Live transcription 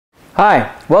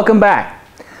Hi, welcome back.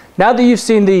 Now that you've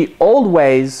seen the old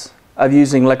ways of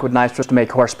using liquid nitrous to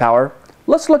make horsepower,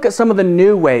 let's look at some of the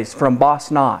new ways from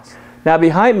Boss Nass. Now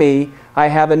behind me I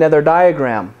have another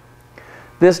diagram.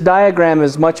 This diagram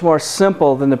is much more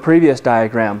simple than the previous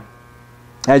diagram.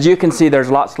 As you can see, there's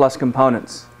lots less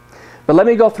components. But let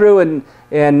me go through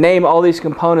and name all these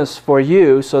components for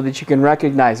you so that you can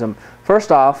recognize them.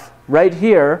 First off, right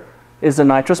here is the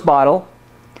nitrous bottle.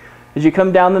 As you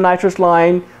come down the nitrous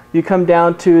line, you come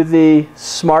down to the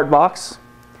smart box,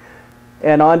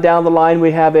 and on down the line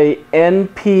we have a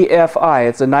NPFI.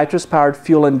 It's a nitrous powered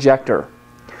fuel injector.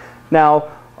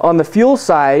 Now on the fuel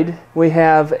side we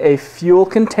have a fuel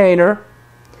container,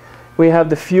 we have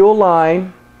the fuel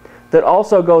line that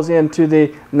also goes into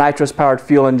the nitrous powered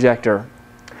fuel injector.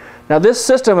 Now this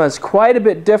system is quite a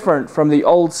bit different from the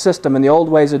old system and the old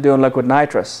ways of doing liquid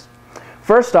nitrous.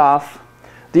 First off,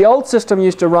 the old system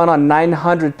used to run on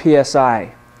 900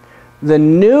 psi. The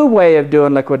new way of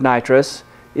doing liquid nitrous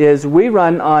is we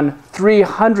run on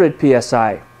 300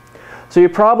 psi. So you're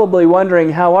probably wondering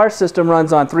how our system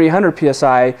runs on 300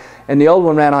 psi and the old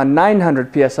one ran on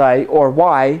 900 psi, or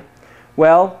why.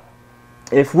 Well,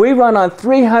 if we run on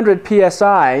 300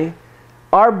 psi,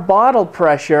 our bottle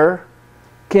pressure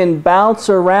can bounce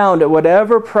around at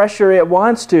whatever pressure it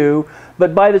wants to,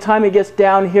 but by the time it gets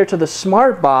down here to the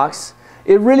smart box,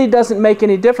 it really doesn't make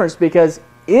any difference, because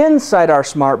inside our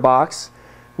smart box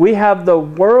we have the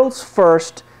world's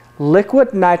first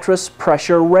liquid nitrous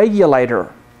pressure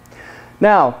regulator.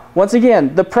 Now once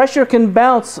again, the pressure can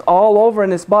bounce all over in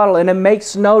this bottle and it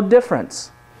makes no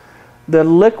difference. The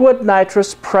liquid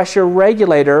nitrous pressure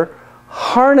regulator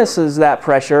harnesses that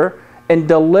pressure and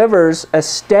delivers a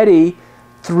steady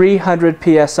 300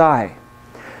 psi.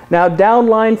 Now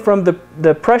downline from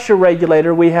the pressure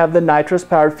regulator we have the nitrous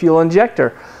powered fuel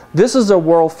injector. This is a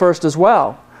world first as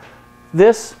well.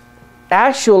 This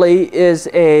actually is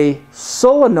a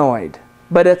solenoid,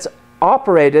 but it's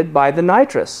operated by the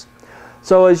nitrous.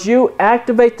 So as you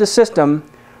activate the system,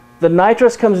 the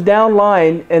nitrous comes down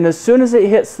line, and as soon as it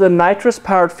hits the nitrous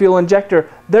powered fuel injector,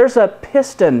 there's a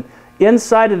piston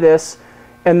inside of this,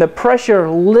 and the pressure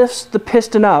lifts the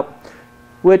piston up,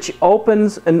 which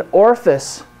opens an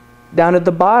orifice down at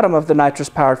the bottom of the nitrous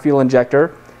powered fuel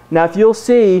injector. Now if you'll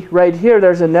see right here,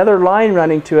 there's another line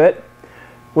running to it,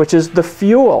 which is the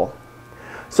fuel.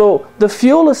 So the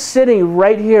fuel is sitting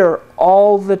right here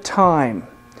all the time.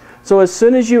 So as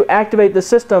soon as you activate the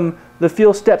system, the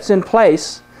fuel steps in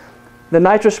place, the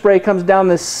nitrous spray comes down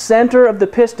the center of the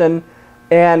piston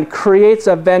and creates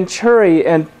a venturi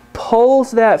and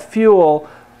pulls that fuel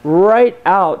right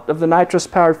out of the nitrous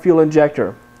powered fuel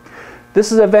injector.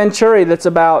 This is a venturi that's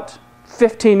about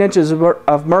 15 inches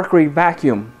of mercury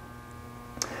vacuum.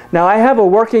 Now I have a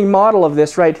working model of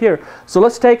this right here. So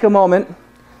let's take a moment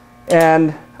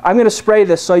and I'm going to spray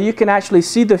this so you can actually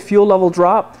see the fuel level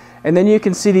drop, and then you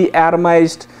can see the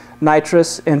atomized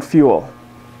nitrous and fuel.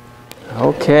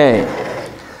 Okay.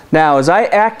 Now as I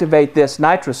activate this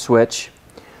nitrous switch,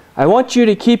 I want you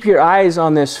to keep your eyes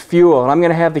on this fuel. I'm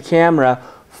going to have the camera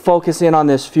focus in on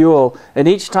this fuel, and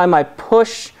each time I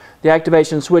push the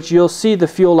activation switch you'll see the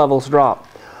fuel levels drop.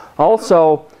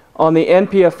 Also on the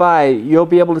NPFI you'll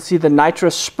be able to see the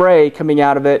nitrous spray coming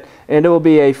out of it, and it will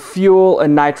be a fuel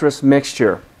and nitrous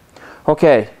mixture.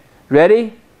 Okay,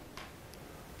 ready?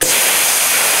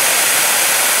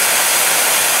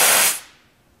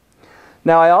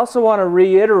 Now I also want to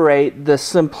reiterate the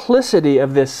simplicity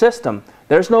of this system.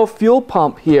 There's no fuel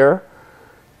pump here,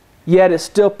 yet it's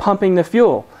still pumping the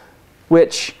fuel,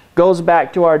 which goes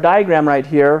back to our diagram right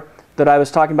here that I was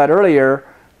talking about earlier.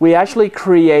 We actually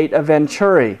create a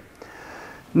venturi.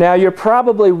 Now you're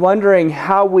probably wondering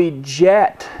how we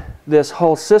jet this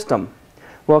whole system.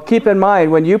 Well, keep in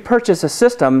mind, when you purchase a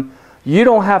system, you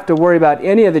don't have to worry about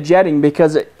any of the jetting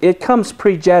because it comes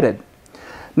pre-jetted.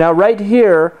 Now right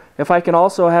here, if I can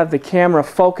also have the camera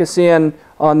focus in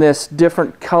on this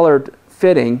different colored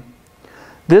fitting,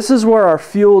 this is where our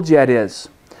fuel jet is.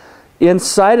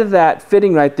 Inside of that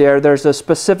fitting right there, there's a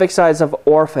specific size of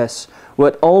orifice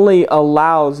what only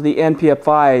allows the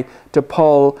NPFI to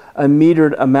pull a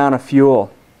metered amount of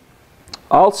fuel.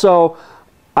 Also,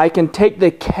 I can take the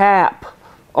cap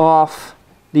off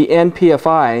the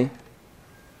NPFI,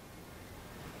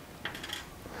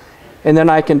 and then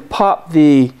I can pop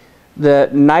the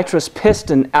nitrous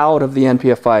piston out of the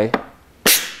NPFI.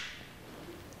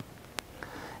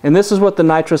 And this is what the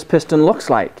nitrous piston looks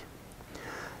like.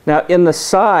 Now in the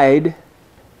side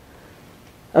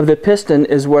of the piston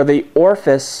is where the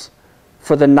orifice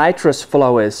for the nitrous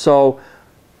flow is. So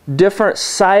different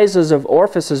sizes of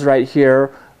orifices right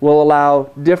here will allow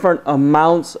different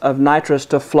amounts of nitrous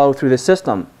to flow through the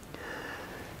system.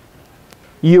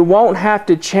 You won't have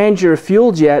to change your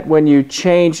fuel jet when you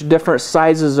change different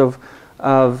sizes of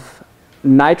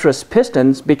nitrous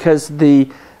pistons, because the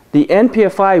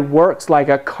NPFI works like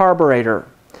a carburetor.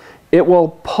 It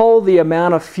will pull the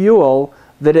amount of fuel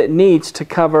that it needs to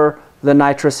cover the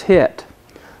nitrous hit.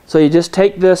 So you just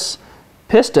take this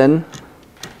piston,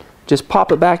 just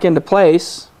pop it back into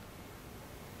place,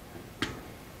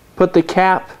 put the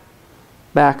cap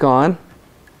back on,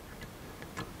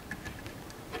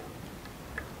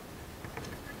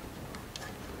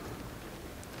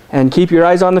 and keep your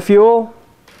eyes on the fuel.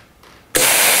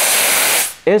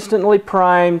 Instantly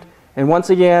primed, and once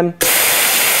again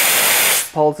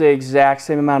pulls the exact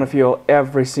same amount of fuel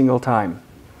every single time.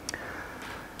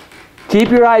 Keep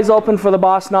your eyes open for the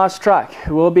Boss Noss truck.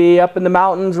 We'll be up in the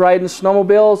mountains riding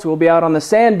snowmobiles. We'll be out on the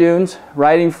sand dunes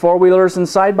riding four-wheelers and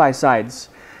side-by-sides.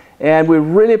 And we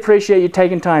really appreciate you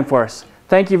taking time for us.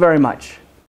 Thank you very much.